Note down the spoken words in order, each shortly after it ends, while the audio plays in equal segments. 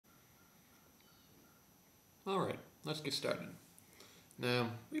Alright, let's get started. Now,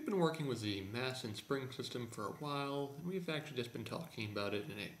 we've been working with the mass and spring system for a while, and we've actually just been talking about it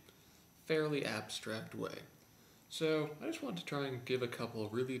in a fairly abstract way. So, I just want to try and give a couple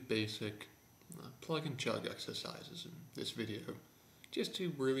of really basic plug and chug exercises in this video, just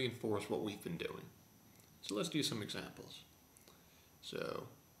to really enforce what we've been doing. So let's do some examples. So,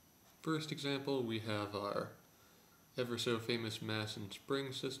 first example, we have our ever so famous mass and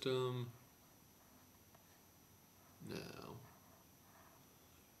spring system. Now,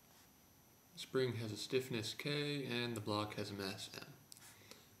 the spring has a stiffness K and the block has a mass M.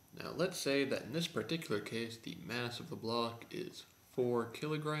 Now let's say that in this particular case the mass of the block is 4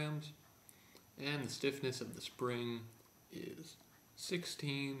 kilograms and the stiffness of the spring is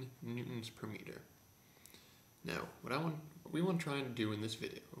 16 newtons per meter. Now what we want to try and do in this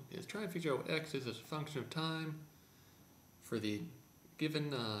video is try and figure out what x is as a function of time for the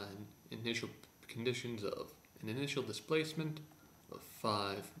given initial conditions of an initial displacement of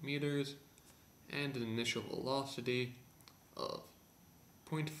 5 meters and an initial velocity of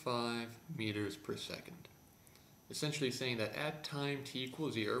 0.5 meters per second. Essentially saying that at time t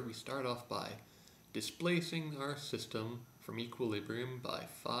equals 0, we start off by displacing our system from equilibrium by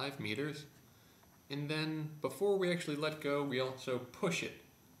 5 meters, and then before we actually let go, we also push it,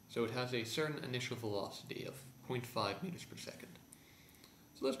 so it has a certain initial velocity of 0.5 meters per second.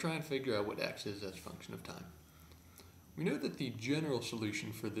 So let's try and figure out what x is as a function of time. We know that the general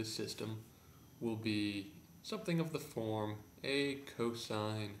solution for this system will be something of the form a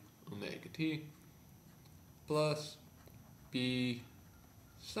cosine omega t plus b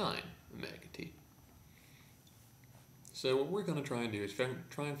sine omega t. So what we're going to try and do is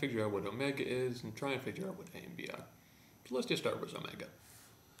try and figure out what omega is and try and figure out what a and b are. So let's just start with omega.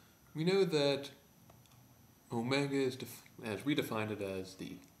 We know that omega is, as we defined it, as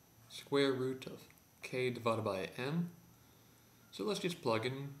the square root of k divided by m. So let's just plug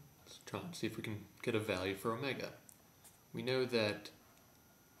in, let's try and see if we can get a value for omega. We know that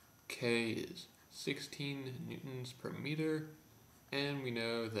k is 16 newtons per meter, and we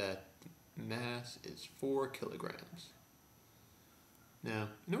know that mass is 4 kilograms. Now,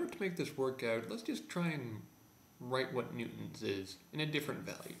 in order to make this work out, let's just try and write what newtons is in a different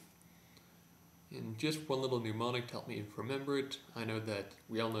value. And just one little mnemonic to help me remember it, I know that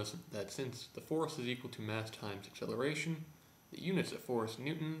we all know that since the force is equal to mass times acceleration, the units of force,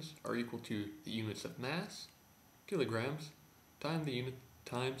 newtons, are equal to the units of mass, kilograms, times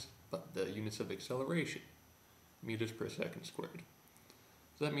the units of acceleration, meters per second squared.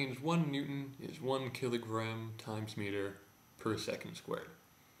 So that means 1 newton is 1 kilogram times meter per second squared.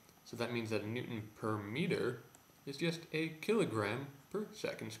 So that means that a newton per meter is just a kilogram per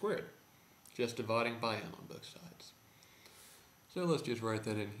second squared, just dividing by m on both sides. So let's just write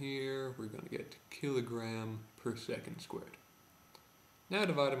that in here. We're going to get kilogram per second squared. Now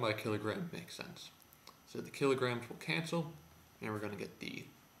dividing by kilogram makes sense. So the kilograms will cancel, and we're going to get the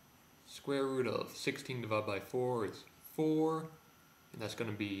square root of 16 divided by 4 is 4, and that's going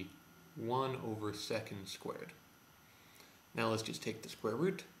to be 1 over second squared. Now let's just take the square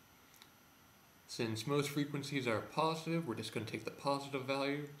root. Since most frequencies are positive, we're just going to take the positive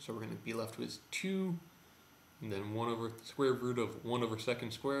value, so we're going to be left with 2, and then 1 over the square root of 1 over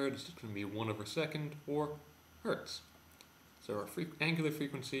second squared is just going to be 1 over second, or hertz. So our angular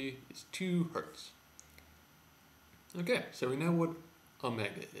frequency is 2 hertz. Okay, so we know what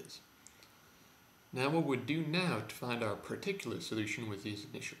omega is. Now what we'd do now to find our particular solution with these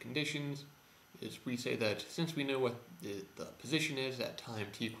initial conditions is we say that since we know what the position is at time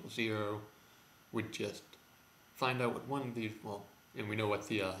t equals 0, we'd just find out what one of these, and we know what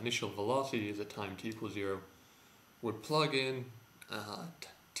the initial velocity is at time t equals 0, would plug in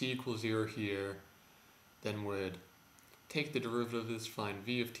t equals 0 here, then would take the derivative of this, find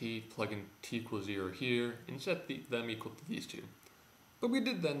v of t, plug in t equals 0 here, and set them equal to these two. But we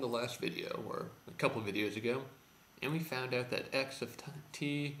did that in the last video, or a couple videos ago, and we found out that x of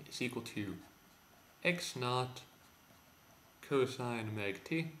t is equal to x naught cosine omega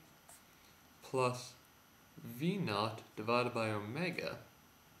t plus v naught divided by omega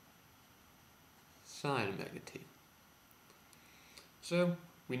sine omega t. So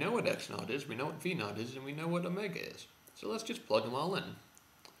we know what x naught is, we know what v naught is, and we know what omega is. So let's just plug them all in.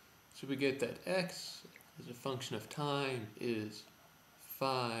 So we get that x as a function of time is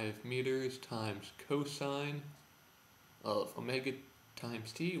 5 meters times cosine of omega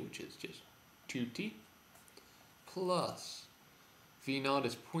times t, which is just 2t, plus v naught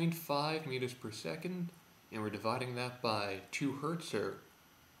is 0.5 meters per second, and we're dividing that by 2 hertz, or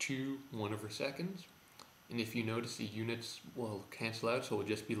 2 1 over seconds. And if you notice, the units will cancel out, so we'll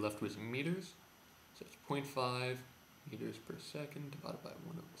just be left with meters. So it's 0.5 meters per second divided by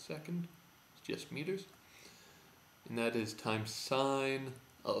 1 over a second. It's just meters. And that is times sine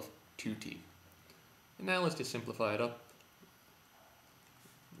of 2t. And now let's just simplify it up.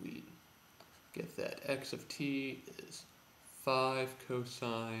 We get that x of t is 5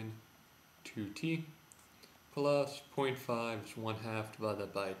 cosine 2t plus 0.5 is 1/2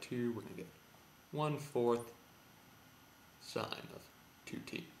 divided by 2. We're going to get 1/4 sine of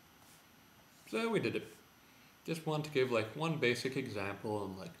 2t. So we did it. Just want to give like one basic example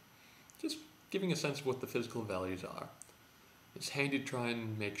and like just giving a sense of what the physical values are. It's handy to try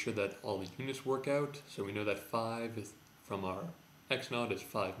and make sure that all the units work out. So we know that 5 is from our x naught is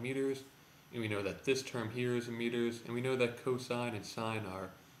 5 meters, and we know that this term here is in meters, and we know that cosine and sine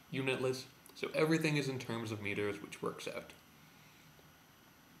are unitless. So everything is in terms of meters, which works out.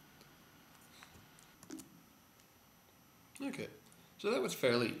 Okay, so that was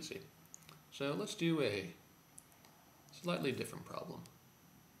fairly easy. So let's do a slightly different problem.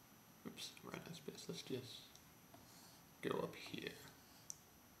 Oops, ran out of space. Let's just go up here.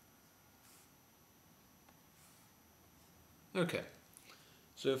 Okay,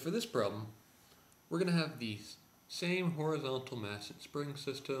 so for this problem, we're going to have the same horizontal mass and spring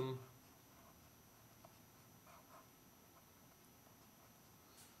system.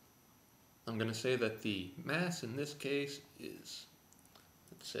 I'm going to say that the mass in this case is,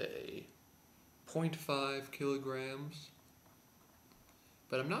 let's say, 0.5 kilograms.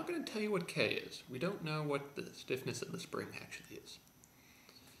 But I'm not going to tell you what K is. We don't know what the stiffness of the spring actually is.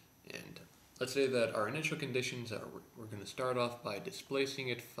 And let's say that our initial conditions are we're going to start off by displacing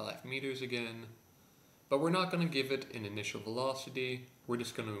it 5 meters again. But we're not going to give it an initial velocity. We're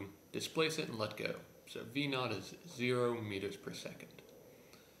just going to displace it and let go. So V naught is 0 meters per second.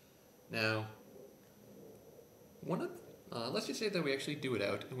 Now, let's just say that we actually do it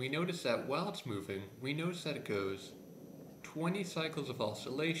out, and we notice that while it's moving, we notice that it goes 20 cycles of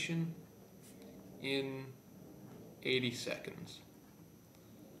oscillation in 80 seconds.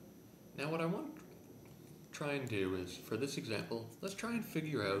 Now what I want to try and do is, for this example, let's try and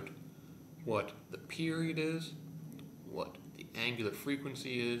figure out what the period is, what the angular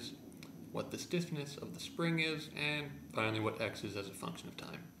frequency is, what the stiffness of the spring is, and finally what x is as a function of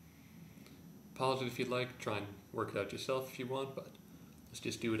time. Pause it if you'd like, try and work it out yourself if you want, but let's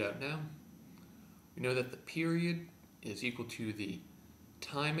just do it out now. We know that the period is equal to the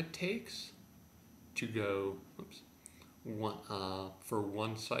time it takes to go for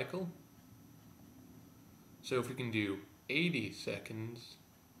one cycle. So if we can do 80 seconds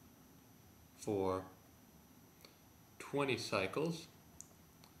for 20 cycles,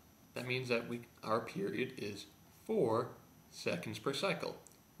 that means that our period is 4 seconds per cycle,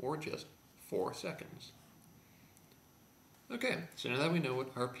 or just 4 seconds. Okay, so now that we know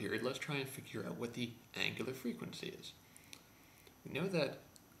what our period, let's try and figure out what the angular frequency is. We know that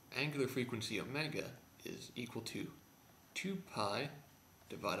angular frequency omega is equal to 2 pi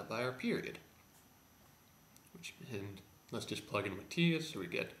divided by our period. And let's just plug in what t is, so we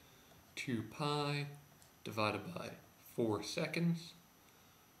get 2 pi divided by 4 seconds.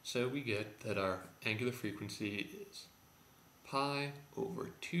 So we get that our angular frequency is pi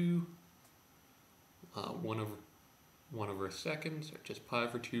over 2, 1 over a second, or just pi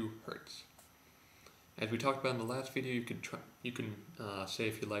over 2 hertz. As we talked about in the last video, you can say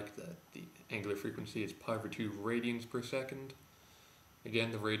if you like that the angular frequency is pi over 2 radians per second.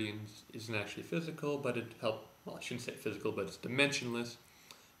 Again, the radians isn't actually physical, but it helps, well, I shouldn't say physical, but it's dimensionless,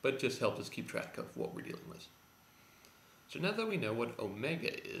 but it just helps us keep track of what we're dealing with. So now that we know what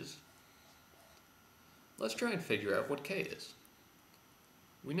omega is, let's try and figure out what k is.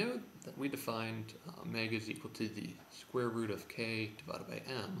 We know that we defined omega is equal to the square root of k divided by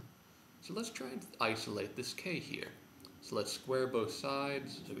m. So let's try and isolate this k here. So let's square both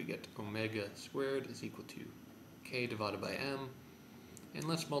sides, so we get omega squared is equal to k divided by m. And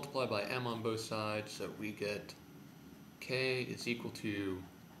let's multiply by m on both sides, so we get k is equal to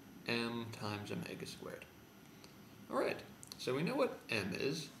m times omega squared. Alright, so we know what m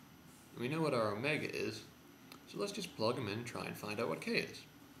is, and we know what our omega is, so let's just plug them in and try and find out what k is.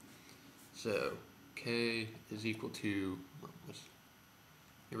 So k is equal to,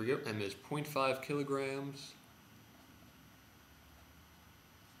 here we go, m is 0.5 kilograms,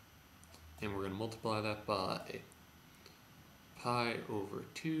 and we're going to multiply that by pi over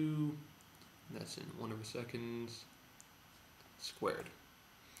 2, that's in 1 over seconds, squared.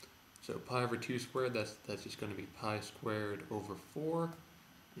 So pi over 2 squared, that's just going to be pi squared over 4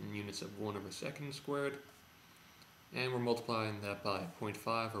 in units of 1 over second squared. And we're multiplying that by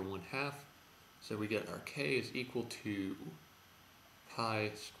 0.5 or 1/2. So we get our k is equal to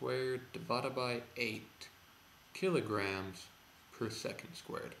pi squared divided by 8 kilograms per second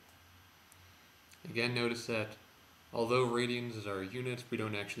squared. Again, notice that although radians is our unit, we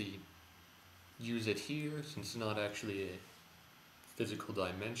don't actually use it here since it's not actually a physical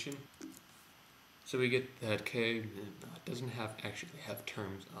dimension. So we get that K doesn't actually have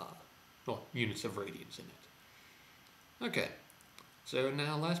terms, units of radians in it. Okay, so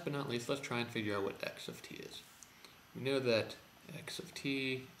now last but not least, let's try and figure out what x of t is. We know that x of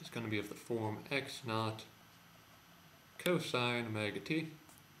t is going to be of the form x naught cosine omega t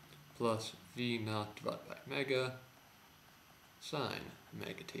plus v naught divided by omega sine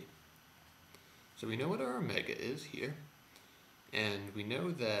omega t. So we know what our omega is here, and we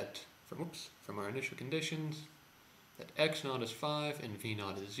know that from our initial conditions that x naught is 5 and v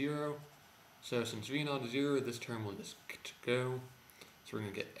naught is 0. So since v naught is 0, this term will just go. So we're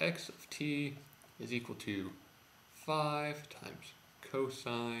going to get x of t is equal to 5 times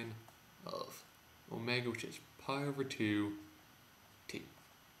cosine of omega, which is pi over 2 t.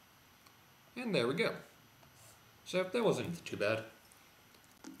 And there we go. So that wasn't too bad.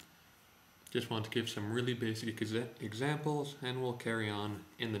 Just want to give some really basic examples, and we'll carry on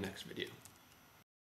in the next video.